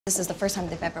This is the first time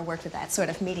they've ever worked with that sort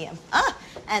of medium.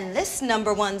 And this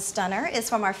 #1 stunner is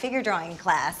from our figure drawing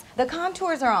class. The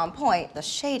contours are on point. The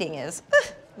shading is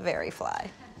very fly.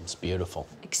 It's beautiful.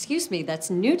 Excuse me, that's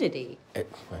nudity. It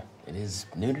is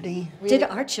nudity? Really? Did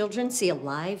our children see a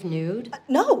live nude?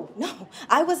 No.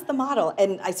 I was the model,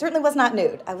 and I certainly was not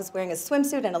nude. I was wearing a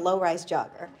swimsuit and a low-rise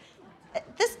jogger.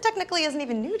 This technically isn't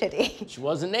even nudity. She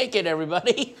wasn't naked,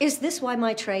 everybody. Is this why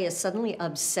my Trey is suddenly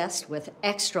obsessed with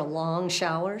extra long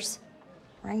showers?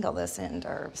 Wrangle this in,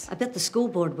 Durbs. I bet the school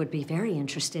board would be very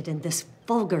interested in this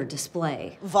vulgar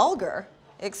display. Vulgar?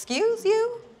 Excuse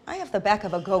you? I have the back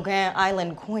of a Gauguin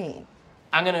Island queen.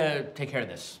 I'm gonna take care of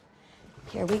this.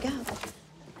 Here we go.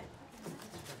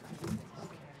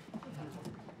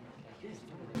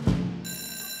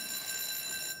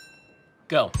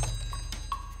 Go.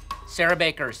 Sarah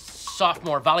Baker,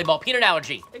 sophomore, volleyball, peanut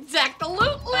allergy. Exactly.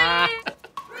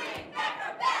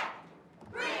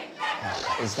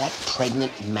 Is that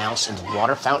pregnant mouse in the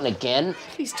water fountain again?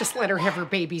 Please just let her have her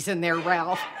babies in there,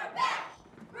 Ralph.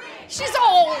 She's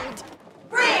old!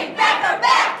 Bring back her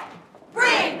back!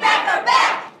 Bring back her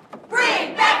back!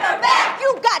 Bring back her back!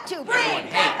 You got to bring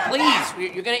back her back!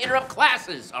 Please, you're gonna interrupt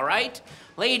classes, all right?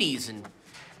 Ladies and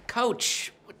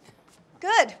coach.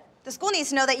 Good. The school needs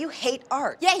to know that you hate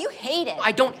art. Yeah, you hate it.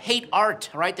 I don't hate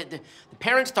art, all right? The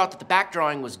parents thought that the back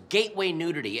drawing was gateway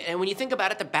nudity. And when you think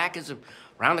about it, the back is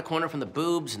around the corner from the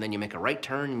boobs, and then you make a right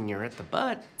turn and you're at the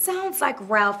butt. Sounds like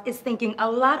Ralph is thinking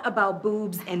a lot about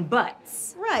boobs and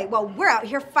butts. Right, well, we're out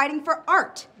here fighting for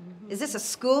art. Is this a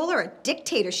school or a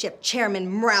dictatorship,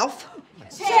 Chairman Ralph?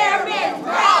 Chairman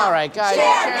Ralph! All right, guys.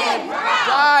 Chairman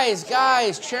Ralph!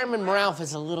 Guys, Chairman Ralph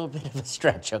is a little bit of a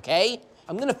stretch, okay?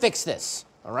 I'm gonna fix this,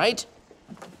 all right?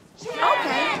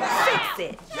 Okay, fix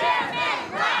it.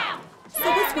 Chairman Ralph! So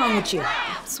what's wrong with you?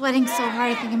 I'm sweating so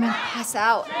hard, I think I'm gonna pass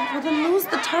out. Well, then lose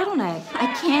the turtleneck.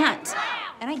 I can't.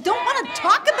 And I don't want to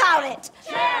talk about it!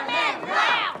 Chairman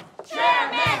Ralph!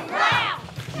 Chairman Ralph!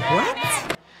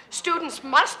 What? Students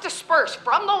must disperse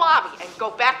from the lobby and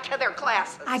go back to their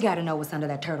classes. I gotta know what's under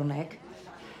that turtleneck.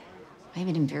 I have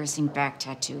an embarrassing back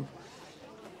tattoo.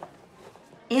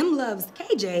 M loves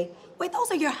KJ. Wait, those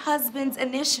are your husband's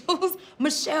initials?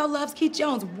 Michelle loves Keith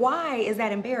Jones. Why is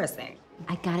that embarrassing?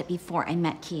 I got it before I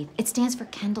met Keith. It stands for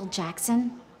Kendall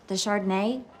Jackson, the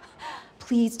Chardonnay.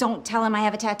 Please don't tell him I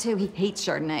have a tattoo. He hates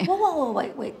Chardonnay. Whoa,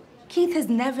 wait. Keith has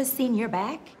never seen your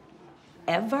back?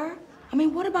 Ever? I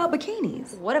mean, what about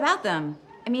bikinis? What about them?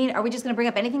 I mean, are we just gonna bring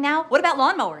up anything now? What about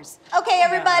lawnmowers? Okay,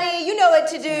 everybody, you know what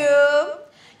to do.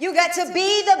 You got to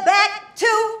be the back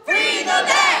to free the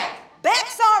back.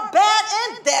 Backs are bad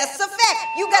and that's a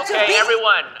fact. You got to be... Okay,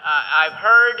 everyone, I've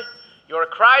heard your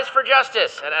cries for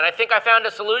justice, and I think I found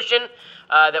a solution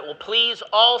that will please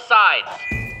all sides.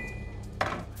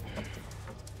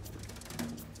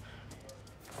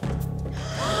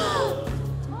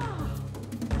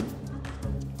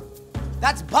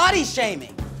 That's body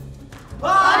shaming.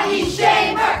 Body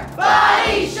shamer!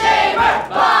 Body shamer!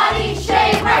 Body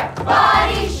shamer!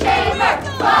 Body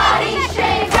shamer! Body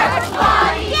shamer!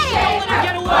 Body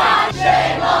shamer! Body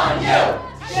shame on you!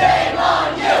 Shame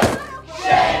on you!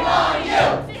 Shame on you!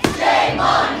 Shame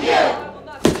on you!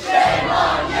 Shame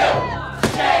on you!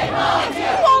 Shame on you!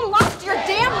 You all lost your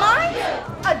damn mind?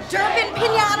 A Durbin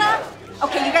pinata?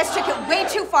 Okay, you guys took it way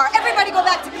too far. Everybody go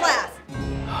back to class.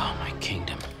 Oh, my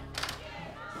kingdom.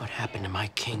 What happened to my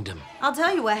kingdom? I'll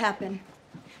tell you what happened.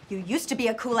 You used to be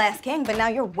a cool-ass king, but now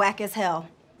you're whack as hell.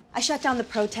 I shut down the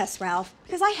protests, Ralph,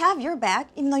 because I have your back,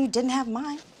 even though you didn't have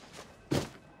mine.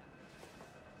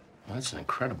 Well, that's an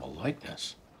incredible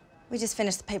likeness. We just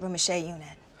finished the papier-mâché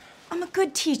unit. I'm a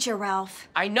good teacher, Ralph.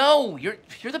 I know, you're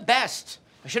the best.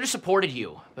 I should have supported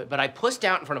you, but I pussed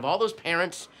out in front of all those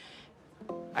parents.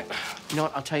 You know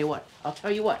what, I'll tell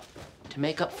you what. To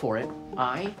make up for it,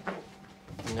 I'm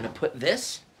gonna put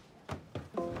this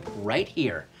right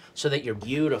here so that you're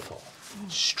beautiful,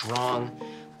 strong,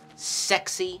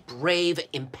 sexy, brave,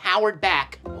 empowered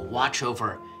back will watch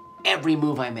over every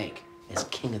move I make as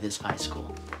king of this high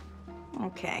school.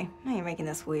 Okay, now you're making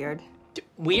this weird.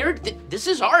 Weird? This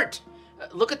is art.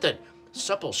 Look at the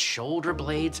supple shoulder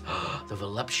blades, the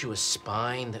voluptuous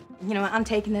spine. You know what, I'm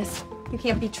taking this. You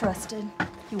can't be trusted.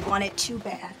 You want it too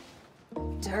bad.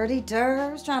 Dirty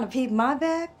Durbs trying to peep my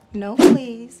back? No,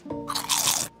 please.